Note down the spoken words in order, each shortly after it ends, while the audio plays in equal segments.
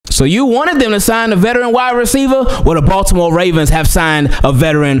So you wanted them to sign a veteran wide receiver? Well, the Baltimore Ravens have signed a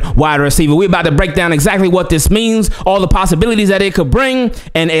veteran wide receiver. We're about to break down exactly what this means, all the possibilities that it could bring,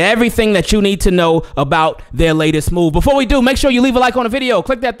 and everything that you need to know about their latest move. Before we do, make sure you leave a like on the video.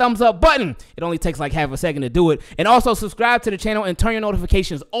 Click that thumbs up button. It only takes like half a second to do it. And also subscribe to the channel and turn your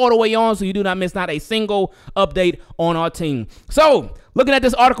notifications all the way on so you do not miss not a single update on our team. So, looking at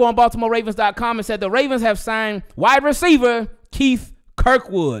this article on BaltimoreRavens.com, it said the Ravens have signed wide receiver Keith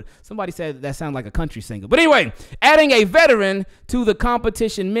Kirkwood. Somebody said that sounded like a country singer. But anyway, adding a veteran to the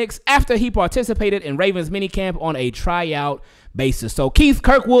competition mix after he participated in Ravens minicamp on a tryout basis. So Keith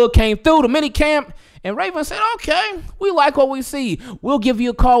Kirkwood came through the minicamp, and Ravens said, okay, we like what we see. We'll give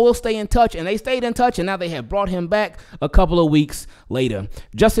you a call. We'll stay in touch. And they stayed in touch, and now they have brought him back a couple of weeks later,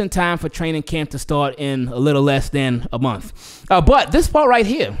 just in time for training camp to start in a little less than a month. But this part right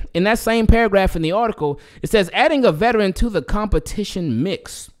here, in that same paragraph in the article, it says adding a veteran to the competition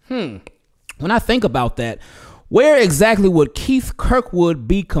mix. When I think about that, where exactly would Keith Kirkwood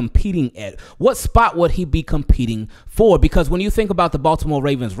be competing at? What spot would he be competing for? Because when you think about the Baltimore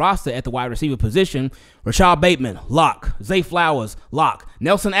Ravens roster at the wide receiver position, Rashad Bateman, lock. Zay Flowers, lock.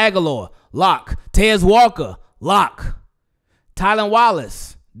 Nelson Aguilar, lock. Tez Walker, lock. Tylan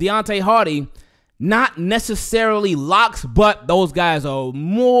Wallace, Deontay Hardy, not necessarily locks, but those guys are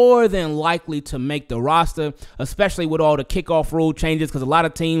more than likely to make the roster, especially with all the kickoff rule changes, because a lot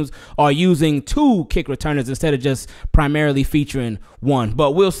of teams are using 2 kick returners instead of just primarily featuring 1.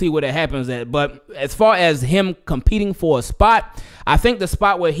 But we'll see what it happens at. But as far as him competing for a spot, I think the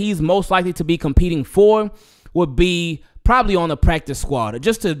spot where he's most likely to be competing for would be probably on the practice squad,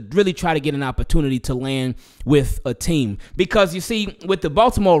 just to really try to get an opportunity to land with a team. Because you see, with the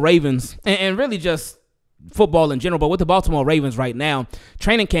Baltimore Ravens, and really just football in general, but with the Baltimore Ravens right now,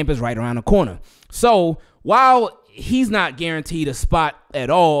 training camp is right around the corner. So while he's not guaranteed a spot at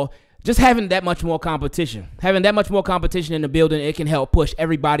all, just having that much more competition, in the building, it can help push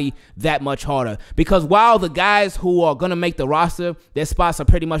everybody that much harder. Because while the guys who are going to make the roster, their spots are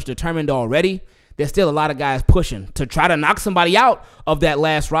pretty much determined already, there's still a lot of guys pushing to try to knock somebody out of that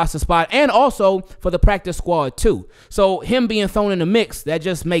last roster spot, and also for the practice squad too. So him being thrown in the mix, that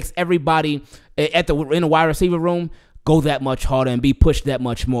just makes everybody in the wide receiver room go that much harder and be pushed that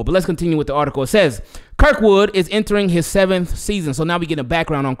much more. But let's continue with the article. It says Kirkwood is entering his 7th season. So now we get a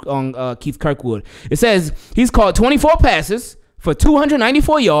background on Keith Kirkwood. It says he's caught 24 passes for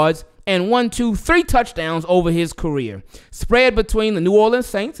 294 yards and 3 touchdowns over his career, spread between the New Orleans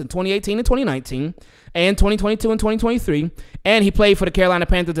Saints in 2018 and 2019, and 2022 and 2023, and he played for the Carolina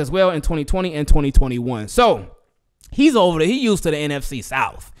Panthers as well in 2020 and 2021. So he's over there. He's used to the NFC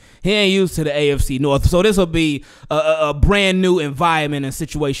South. He ain't used to the AFC North. So this will be a brand new environment and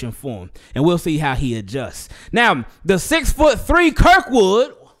situation for him, and we'll see how he adjusts. Now, the 6'3"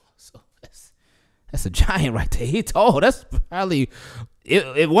 Kirkwood, so that's a giant right there. He's tall. That's probably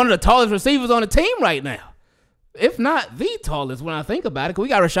one of the tallest receivers on the team right now, if not the tallest when I think about it. Cause we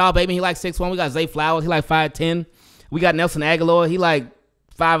got Rashad Bateman, he like 6'1". We got Zay Flowers, he like 5'10". We got Nelson Aguilar, he like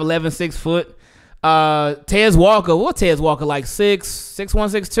 5'11", 6 foot. Tez Walker, what Tez Walker, like 6'1",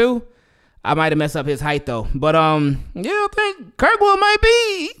 6'2". I might have messed up his height though, but yeah, I think Kirkwood might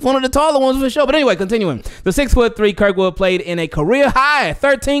be one of the taller ones for sure. But anyway, continuing, the 6'3" Kirkwood played in a career high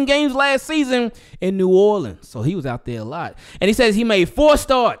 13 games last season in New Orleans, so he was out there a lot. And he says he made 4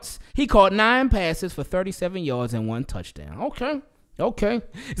 starts. He caught 9 passes for 37 yards and 1 touchdown. Okay.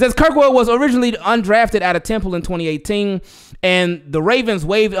 It says Kirkwood was originally undrafted out of Temple in 2018, and the Ravens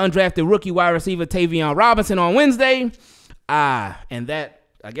waived undrafted rookie wide receiver Tavion Robinson on Wednesday. And that,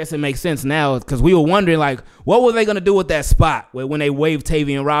 I guess it makes sense now, because we were wondering, like, what were they going to do with that spot when they waived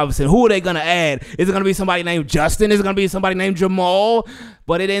Tavion Robinson? Who are they going to add? Is it going to be somebody named Justin? Is it going to be somebody named Jamal?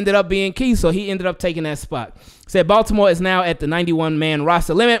 But it ended up being Keith, so he ended up taking that spot. Said Baltimore is now at the 91-man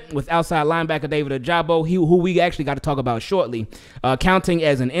roster limit with outside linebacker David Ojabo, who we actually got to talk about shortly, counting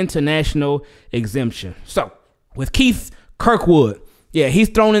as an international exemption. So, with Keith Kirkwood, yeah, he's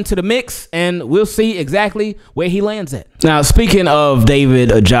thrown into the mix, and we'll see exactly where he lands at. Now, speaking of David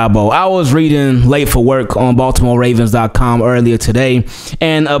Ojabo, I was reading Late for Work on BaltimoreRavens.com earlier today,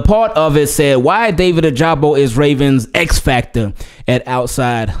 and a part of it said why David Ojabo is Ravens' X factor at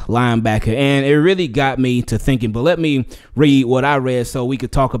outside linebacker, and it really got me to thinking. But let me read what I read so we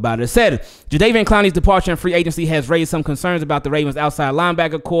could talk about it. It said, Jadeveon Clowney's departure in free agency has raised some concerns about the Ravens' outside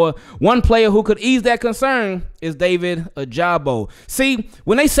linebacker core. One player who could ease that concern is David Ojabo. See,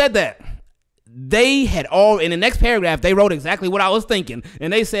 when they said that, they had all, in the next paragraph, they wrote exactly what I was thinking.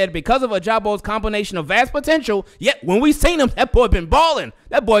 And they said, because of Ojabo's combination of vast potential, yet when we seen him, that boy been balling.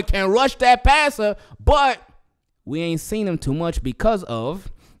 That boy can rush that passer, but we ain't seen him too much because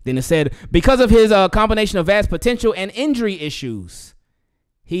of Then it said, because of his combination of vast potential and injury issues,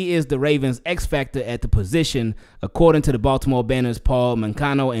 he is the Ravens' X factor at the position, according to the Baltimore Banners' Paul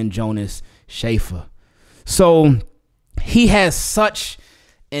Mancano and Jonas Schaefer. So he has such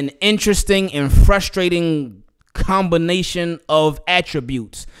an interesting and frustrating combination of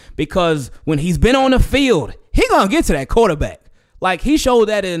attributes, because when he's been on the field, he's going to get to that quarterback. Like, he showed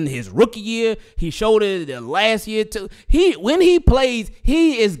that in his rookie year. He showed it the last year too. When he plays,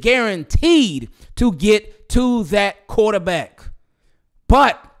 he is guaranteed to get to that quarterback.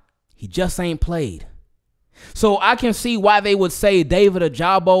 But he just ain't played. So I can see why they would say David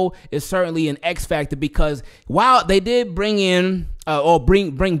Ojabo is certainly an X factor, because while they did bring in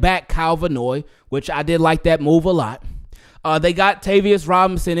bring back Kyle Vanoy, which I did like that move a lot, they got Tavius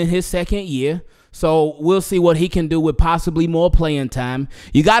Robinson in his second year. So we'll see what he can do with possibly more playing time.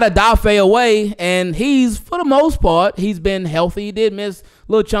 You got Adafe away, and he's, for the most part, he's been healthy. He did miss a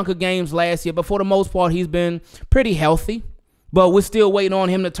little chunk of games last year, but for the most part, he's been pretty healthy. But we're still waiting on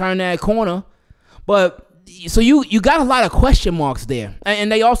him to turn that corner. But so you got a lot of question marks there.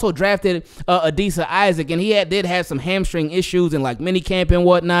 And they also drafted Adisa Isaac, and he did have some hamstring issues in like minicamp and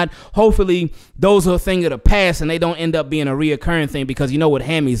whatnot. Hopefully those are a thing of the past and they don't end up being a reoccurring thing, because you know with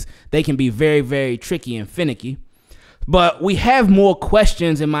hammies, they can be very, very tricky and finicky. But we have more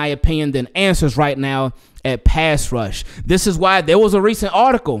questions, in my opinion, than answers right now at pass rush. This is why there was a recent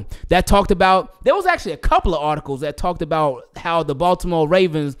article that talked about, there was actually a couple of articles that talked about how the Baltimore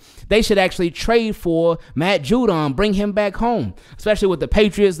Ravens, they should actually trade for Matt Judon, bring him back home. Especially with the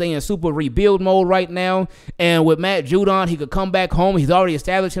Patriots, they in super rebuild mode right now. And with Matt Judon, he could come back home. He's already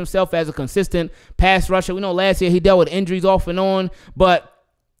established himself as a consistent pass rusher. We know last year he dealt with injuries off and on, but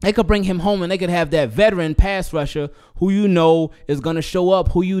they could bring him home and they could have that veteran pass rusher who you know is going to show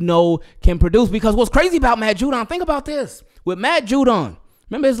up, who you know can produce. Because what's crazy about Matt Judon, think about this. With Matt Judon,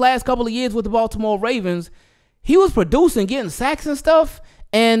 remember his last couple of years with the Baltimore Ravens, he was producing, getting sacks and stuff,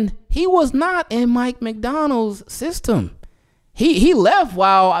 and he was not in Mike McDonald's system. He left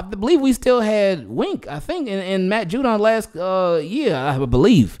while I believe we still had Wink, I think, in Matt Judon last year, I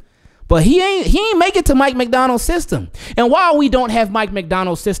believe. But he ain't make it to Mike McDonald's system. And while we don't have Mike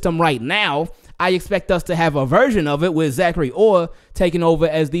McDonald's system right now, I expect us to have a version of it with Zachary Orr taking over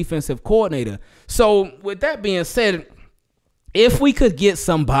as defensive coordinator. So with that being said, if we could get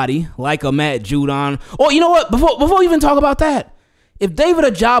somebody like a Matt Judon, or you know what, before we even talk about that, if David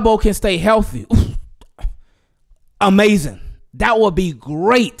Ojabo can stay healthy, amazing. That would be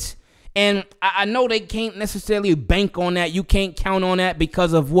great. And I know they can't necessarily bank on that. You can't count on that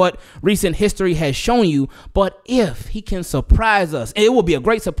because of what recent history has shown you. But if he can surprise us, it will be a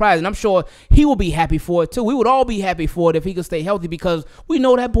great surprise. And I'm sure he will be happy for it too. We would all be happy for it if he could stay healthy, because we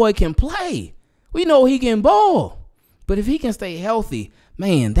know that boy can play. We know he can ball. But if he can stay healthy,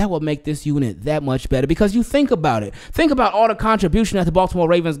 man, that would make this unit that much better. Because you think about it. Think about all the contribution that the Baltimore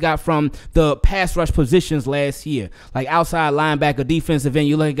Ravens got from the pass rush positions last year. Like outside linebacker, defensive end.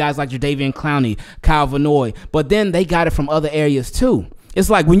 You look at guys like Jadeveon Clowney, Kyle Vanoy. But then they got it from other areas too. It's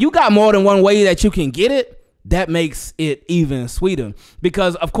like when you got more than one way that you can get it, that makes it even sweeter.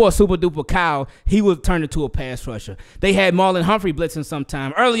 Because, of course, Super Duper Kyle, he would turn into a pass rusher. They had Marlon Humphrey blitzing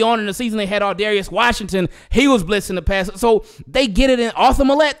sometime. Early on in the season, they had Ardarius Washington. He was blitzing the pass. So they get it in Arthur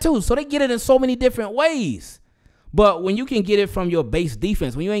Millette, too. So they get it in so many different ways. But when you can get it from your base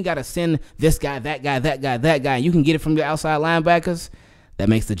defense, when you ain't got to send this guy, that guy, that guy, that guy, you can get it from your outside linebackers, that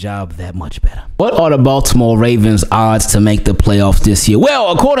makes the job that much better. What are the Baltimore Ravens' odds to make the playoffs this year?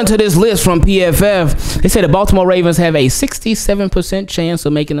 Well, according to this list from PFF, they say the Baltimore Ravens have a 67% chance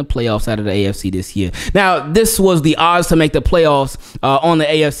of making the playoffs out of the AFC this year. Now, this was the odds to make the playoffs on the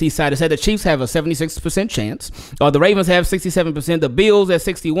AFC side. It said the Chiefs have a 76% chance. The Ravens have 67%. The Bills at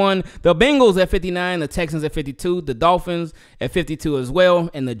 61%. The Bengals at 59%. The Texans at 52%. The Dolphins at 52% as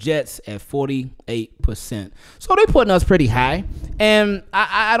well. And the Jets at 48%. So they're putting us pretty high. And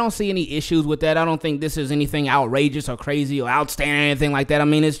I don't see any issues with that. I don't think this is anything outrageous or crazy or outstanding or anything like that. I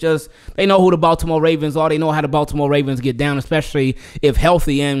mean, it's just they know who the Baltimore Ravens are. They know how the Baltimore Ravens get down, especially if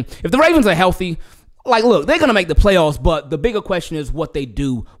healthy. And if the Ravens are healthy, like, look, they're going to make the playoffs. But the bigger question is what they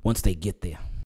do once they get there.